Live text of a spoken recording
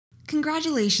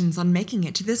Congratulations on making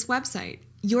it to this website.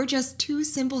 You're just 2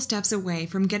 simple steps away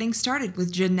from getting started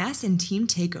with Jeunesse and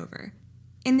Teamtakeover.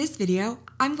 In this video,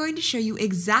 I'm going to show you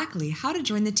exactly how to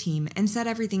join the team and set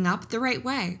everything up the right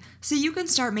way so you can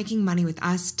start making money with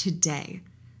us today.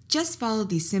 Just follow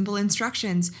these simple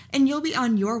instructions and you'll be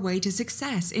on your way to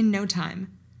success in no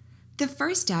time. The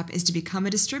first step is to become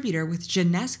a distributor with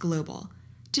Jeunesse Global.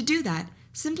 To do that,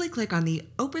 simply click on the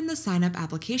Open the Sign Up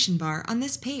application bar on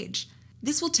this page.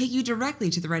 This will take you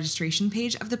directly to the registration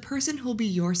page of the person who will be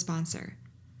your sponsor.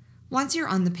 Once you're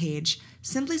on the page,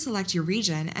 simply select your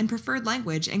region and preferred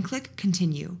language and click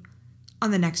Continue. On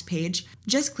the next page,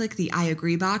 just click the I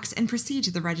agree box and proceed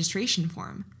to the registration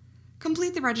form.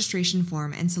 Complete the registration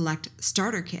form and select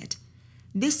Starter Kit.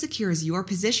 This secures your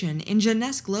position in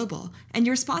Jeunesse Global and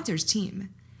your sponsor's team.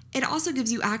 It also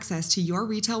gives you access to your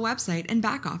retail website and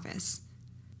back office.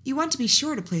 You want to be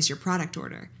sure to place your product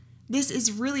order. This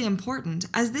is really important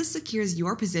as this secures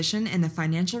your position in the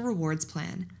financial rewards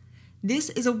plan. This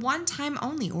is a one-time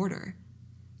only order.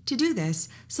 To do this,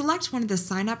 select one of the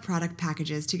sign-up product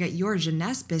packages to get your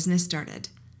Jeunesse business started.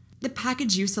 The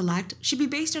package you select should be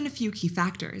based on a few key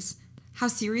factors: how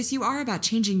serious you are about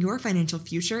changing your financial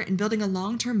future and building a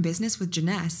long-term business with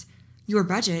Jeunesse, your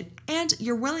budget, and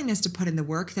your willingness to put in the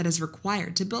work that is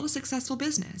required to build a successful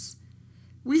business.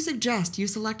 We suggest you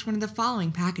select one of the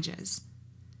following packages.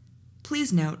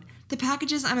 Please note, the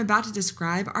packages I'm about to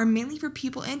describe are mainly for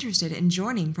people interested in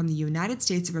joining from the United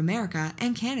States of America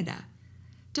and Canada.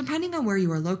 Depending on where you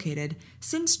are located,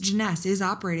 since Jeunesse is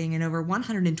operating in over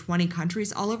 120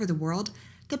 countries all over the world,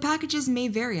 the packages may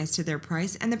vary as to their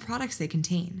price and the products they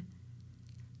contain.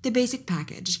 The Basic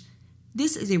Package.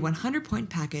 This is a 100-point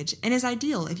package and is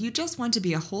ideal if you just want to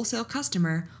be a wholesale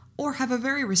customer or have a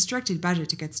very restricted budget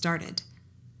to get started.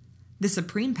 The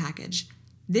Supreme Package.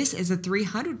 This is a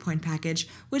 300-point package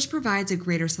which provides a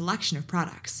greater selection of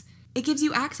products. It gives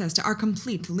you access to our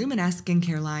complete Luminous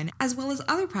skincare line as well as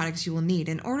other products you will need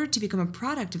in order to become a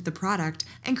product of the product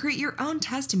and create your own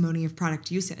testimony of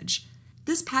product usage.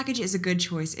 This package is a good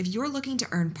choice if you're looking to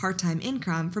earn part-time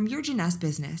income from your Jeunesse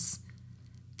business.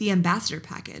 The Ambassador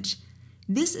Package.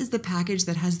 This is the package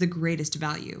that has the greatest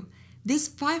value. This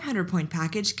 500-point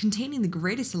package containing the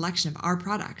greatest selection of our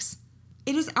products.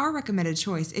 It is our recommended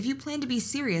choice if you plan to be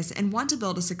serious and want to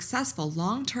build a successful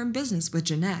long-term business with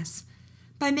Jeunesse.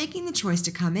 By making the choice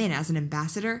to come in as an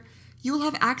ambassador, you will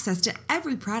have access to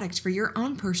every product for your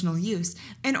own personal use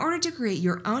in order to create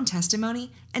your own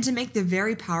testimony and to make the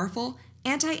very powerful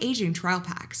anti-aging trial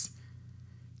packs.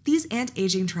 These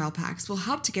anti-aging trial packs will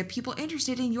help to get people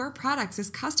interested in your products as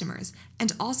customers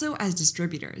and also as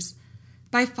distributors.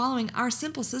 By following our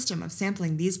simple system of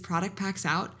sampling these product packs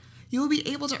out, you will be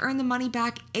able to earn the money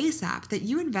back ASAP that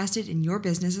you invested in your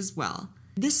business as well.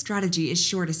 This strategy is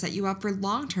sure to set you up for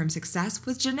long-term success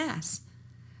with Jeunesse.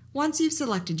 Once you've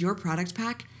selected your product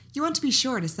pack, you want to be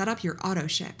sure to set up your auto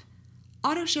ship.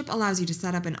 Auto ship allows you to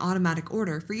set up an automatic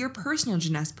order for your personal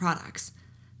Jeunesse products,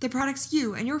 the products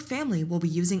you and your family will be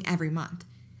using every month.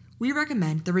 We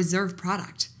recommend the Reserve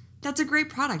product. That's a great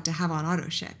product to have on auto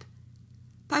ship.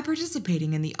 By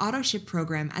participating in the auto ship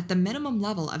program at the minimum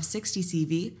level of 60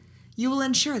 CV, you will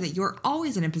ensure that you're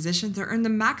always in a position to earn the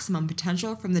maximum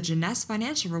potential from the Jeunesse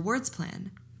Financial Rewards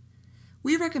Plan.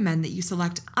 We recommend that you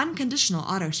select Unconditional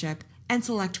Auto Ship and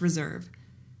select Reserve.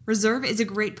 Reserve is a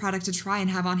great product to try and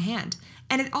have on hand,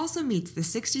 and it also meets the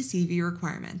 60 CV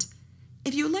requirement.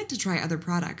 If you would like to try other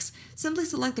products, simply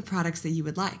select the products that you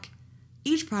would like.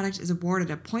 Each product is awarded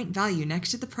a point value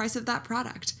next to the price of that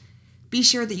product. Be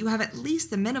sure that you have at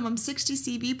least the minimum 60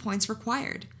 CV points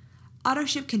required. Auto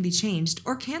ship can be changed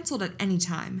or canceled at any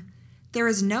time. There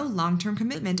is no long-term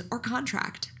commitment or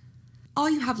contract. All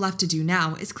you have left to do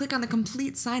now is click on the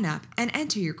Complete Sign Up and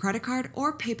enter your credit card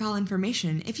or PayPal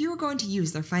information if you are going to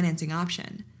use their financing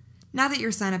option. Now that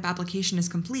your sign-up application is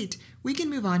complete, we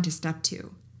can move on to Step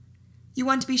 2. You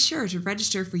want to be sure to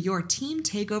register for your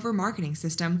Teamtakeover marketing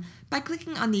system by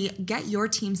clicking on the Get Your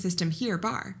Team System Here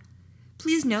bar.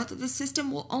 Please note that the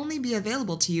system will only be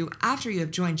available to you after you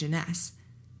have joined Jeunesse.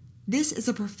 This is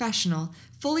a professional,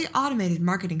 fully automated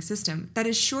marketing system that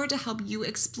is sure to help you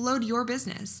explode your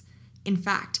business. In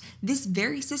fact, this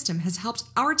very system has helped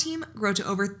our team grow to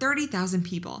over 30,000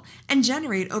 people and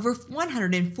generate over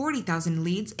 140,000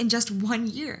 leads in just 1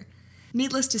 year.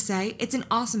 Needless to say, it's an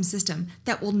awesome system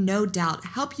that will no doubt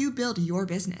help you build your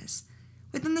business.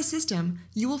 Within the system,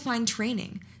 you will find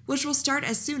training, which will start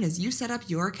as soon as you set up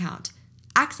your account,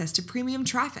 access to premium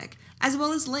traffic, as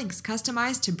well as links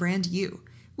customized to brand you,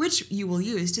 which you will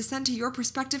use to send to your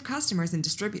prospective customers and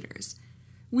distributors.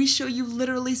 We show you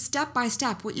literally step by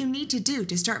step what you need to do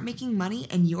to start making money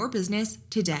in your business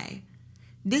today.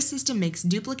 This system makes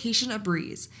duplication a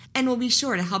breeze and will be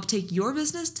sure to help take your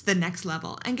business to the next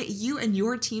level and get you and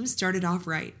your team started off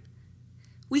right.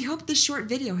 We hope this short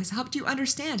video has helped you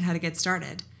understand how to get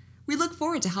started. We look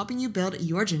forward to helping you build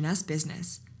your Jeunesse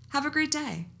business. Have a great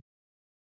day.